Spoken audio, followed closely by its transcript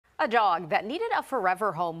A dog that needed a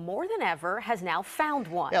forever home more than ever has now found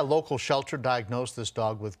one. Yeah, a local shelter diagnosed this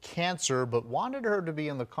dog with cancer, but wanted her to be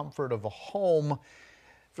in the comfort of a home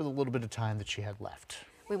for the little bit of time that she had left.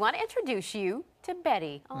 We want to introduce you to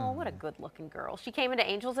Betty. Oh, what a good-looking girl. She came into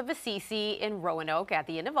Angels of Assisi in Roanoke at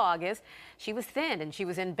the end of August. She was thin and she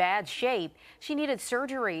was in bad shape. She needed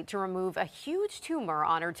surgery to remove a huge tumor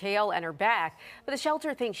on her tail and her back, but the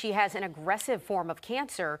shelter thinks she has an aggressive form of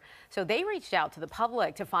cancer, so they reached out to the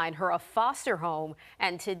public to find her a foster home,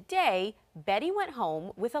 and today, Betty went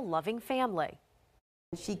home with a loving family.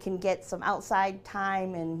 She can get some outside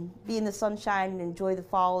time and be in the sunshine and enjoy the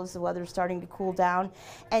fall as the weather's starting to cool down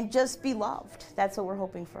and just be loved. That's what we're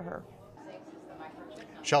hoping for her.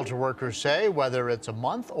 Shelter workers say whether it's a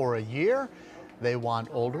month or a year, they want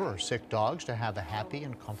older or sick dogs to have a happy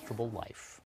and comfortable life.